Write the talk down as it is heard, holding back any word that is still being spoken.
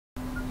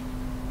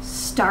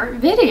Start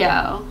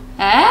video.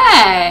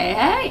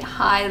 Hey,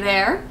 hi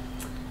there.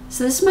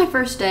 So this is my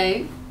first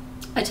day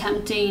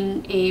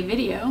attempting a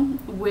video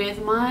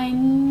with my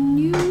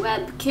new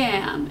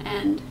webcam,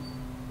 and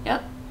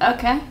yep,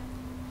 okay.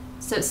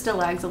 So it still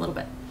lags a little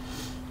bit.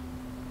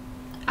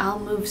 I'll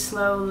move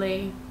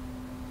slowly.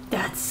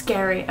 That's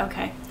scary.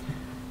 Okay.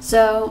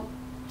 So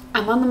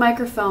I'm on the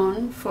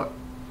microphone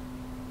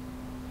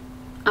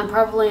I'm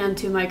probably on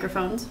 2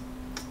 microphones.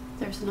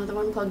 There's another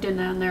one plugged in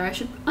down there. I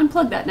should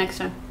unplug that next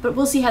time, but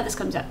we'll see how this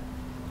comes out.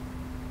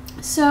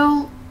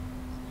 So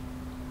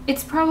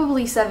it's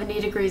probably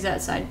 70 degrees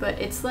outside, but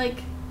it's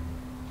like,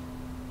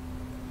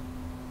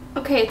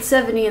 okay, it's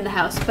 70 in the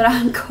house, but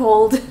I'm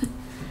cold.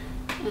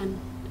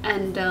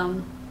 and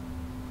I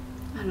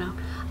don't know.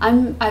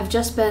 I've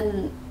just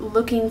been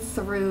looking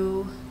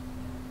through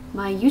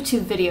my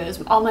YouTube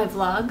videos, all my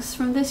vlogs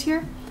from this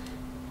year,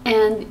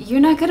 and you're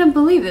not gonna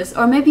believe this,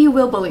 or maybe you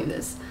will believe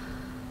this.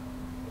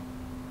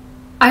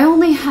 I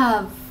only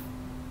have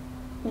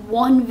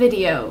one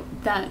video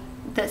that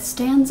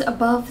stands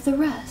above the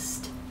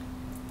rest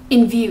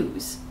in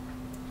views.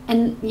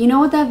 And you know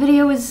what that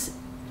video is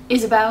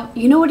about?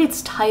 You know what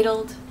it's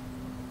titled?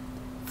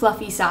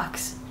 Fluffy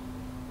socks.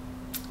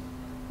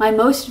 My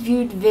most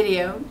viewed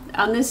video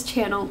on this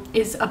channel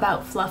is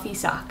about fluffy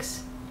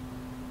socks.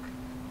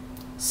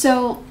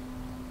 So,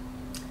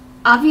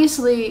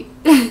 obviously,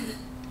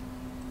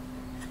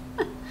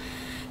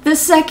 the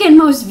second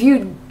most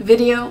viewed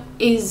video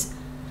is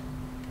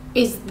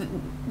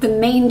the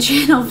main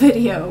channel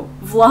video,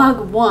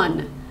 vlog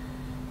 1,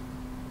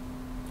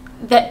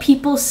 that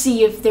people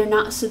see if they're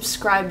not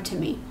subscribed to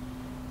me.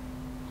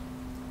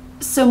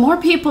 So more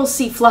people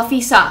see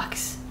fluffy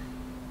socks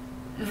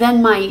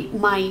than my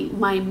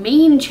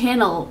main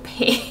channel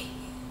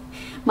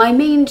my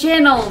main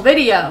channel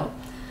video.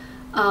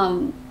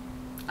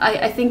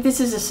 I think this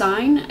is a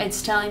sign.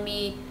 It's telling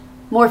me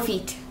more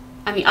feet.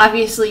 I mean,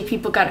 obviously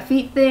people got a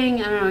feet thing.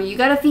 I don't know, you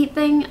got a feet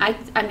thing? I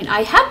mean,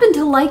 I happen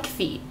to like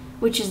feet,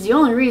 which is the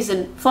only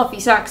reason fluffy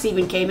socks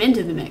even came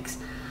into the mix.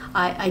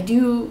 I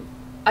do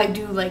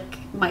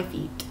like my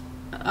feet.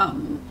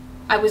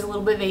 I was a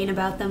little bit vain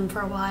about them for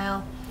a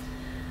while.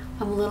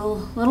 I'm a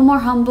little more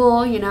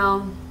humble, you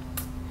know.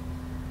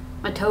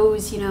 My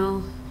toes, you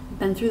know,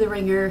 been through the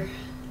ringer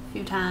a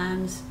few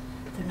times.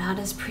 They're not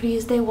as pretty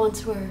as they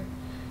once were.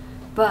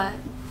 But,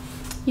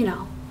 you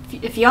know,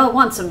 if y'all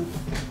want some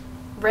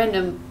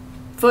random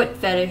foot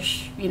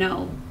fetish, you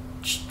know,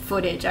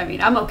 footage, I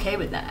mean, I'm okay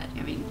with that.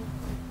 I mean,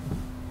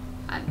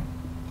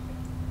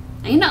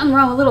 ain't nothing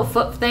wrong with a little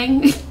foot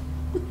thing.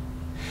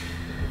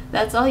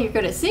 That's all you're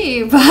gonna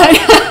see, but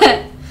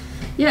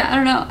yeah, I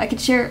don't know. I could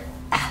share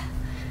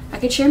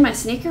my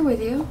sneaker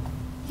with you.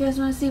 You guys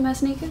want to see my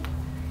sneaker?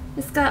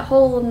 It's got a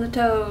hole in the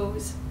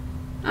toes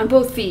on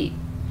both feet.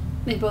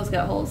 They both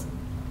got holes.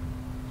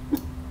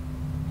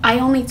 I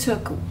only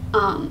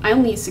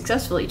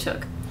successfully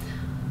took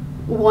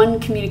one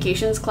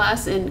communications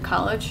class in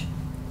college,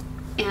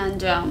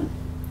 and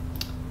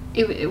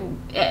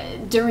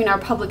during our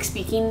public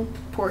speaking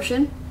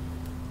portion,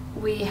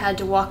 we had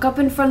to walk up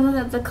in front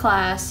of the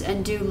class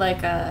and do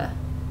like a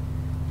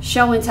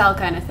show and tell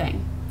kind of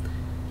thing.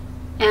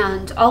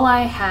 And all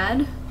I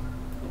had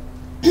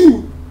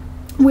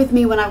with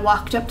me when I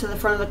walked up to the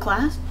front of the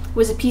class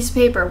was a piece of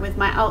paper with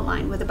my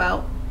outline with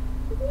about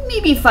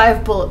maybe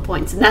 5 bullet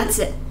points, and that's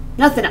it.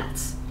 Nothing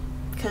else.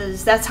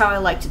 Because that's how I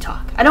like to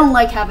talk. I don't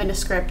like having a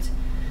script.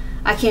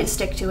 I can't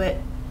stick to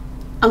it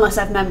unless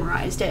I've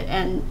memorized it,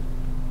 and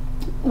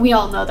we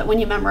all know that when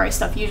you memorize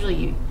stuff, usually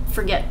you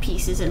forget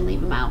pieces and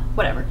leave them out,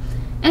 whatever.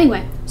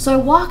 Anyway, so I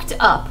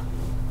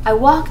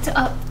walked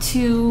up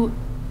to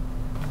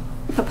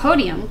the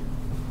podium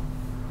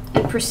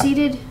and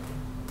proceeded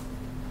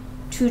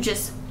to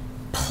just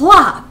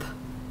plop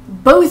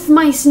both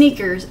my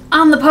sneakers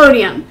on the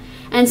podium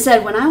and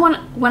said, when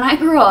I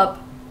grow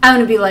up, I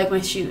want to be like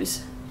my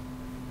shoes.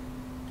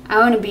 I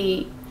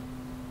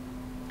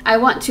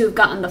want to have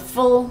gotten the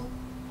full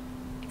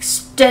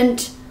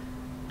extent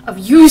of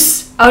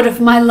use out of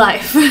my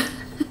life.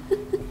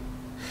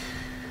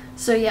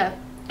 So yeah,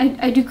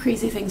 I do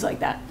crazy things like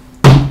that.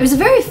 It was a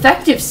very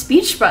effective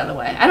speech, by the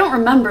way. I don't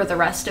remember the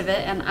rest of it,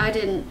 and I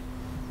didn't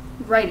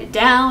write it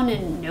down,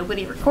 and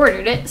nobody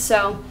recorded it,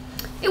 so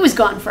it was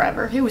gone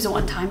forever. It was a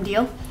one-time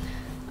deal.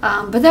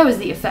 But that was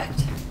the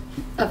effect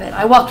of it.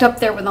 I walked up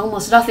there with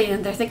almost nothing,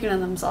 and they're thinking to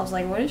themselves,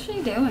 like, what is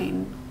she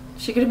doing?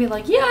 Is she gonna be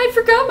like, yeah, I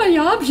forgot my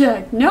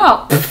object?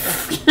 No.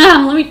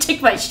 Let me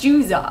take my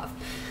shoes off.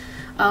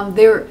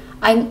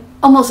 I'm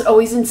almost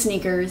always in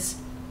sneakers,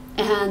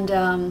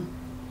 and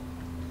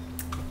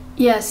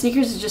yeah,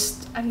 sneakers is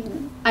just, I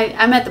mean,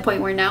 I'm at the point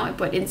where now I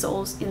put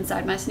insoles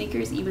inside my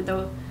sneakers, even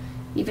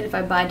if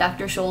I buy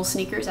Dr. Scholl's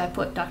sneakers, I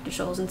put Dr.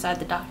 Scholl's inside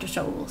the Dr.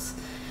 Scholl's.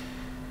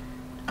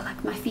 I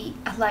like my feet.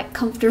 I like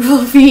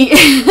comfortable feet.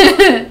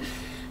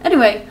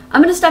 Anyway,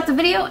 I'm gonna stop the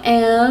video,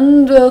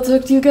 and I'll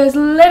talk to you guys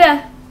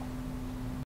later.